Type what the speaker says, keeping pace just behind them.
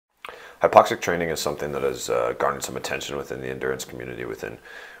Hypoxic training is something that has garnered some attention within the endurance community within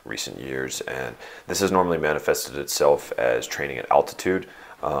recent years, and this has normally manifested itself as training at altitude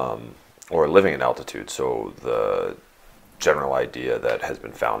or living at altitude. So the general idea that has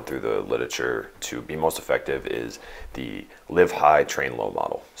been found through the literature to be most effective is the live high, train low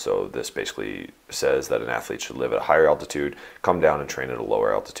model. So this basically says that an athlete should live at a higher altitude, come down and train at a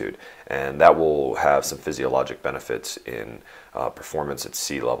lower altitude, and that will have some physiologic benefits in performance at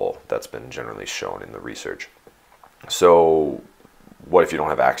sea level that's been generally shown in the research. So what if you don't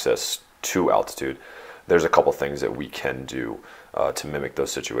have access to altitude? There's a couple things that we can do to mimic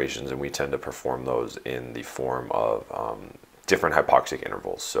those situations, and we tend to perform those in the form of different hypoxic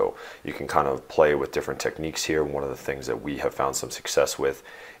intervals. So you can kind of play with different techniques here. One of the things that we have found some success with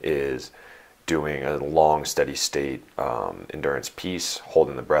is doing a long steady state endurance piece,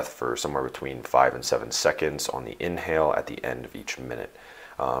 holding the breath for somewhere between 5 and 7 seconds on the inhale at the end of each minute.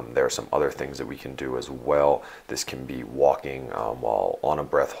 There are some other things that we can do as well. This can be walking while on a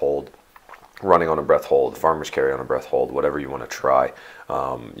breath hold, running on a breath hold, farmer's carry on a breath hold, whatever you want to try.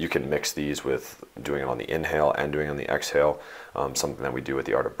 You can mix these with doing it on the inhale and doing it on the exhale. Something that we do with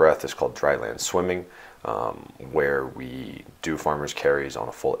the Art of Breath is called dry land swimming, where we do farmer's carries on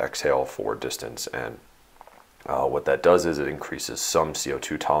a full exhale for distance. And what that does is it increases some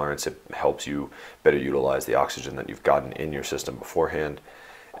CO2 tolerance. It helps you better utilize the oxygen that you've gotten in your system beforehand,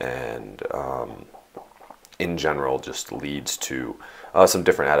 and in general just leads to some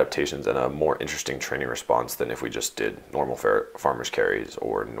different adaptations and a more interesting training response than if we just did normal farmer's carries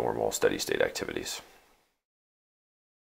or normal steady state activities.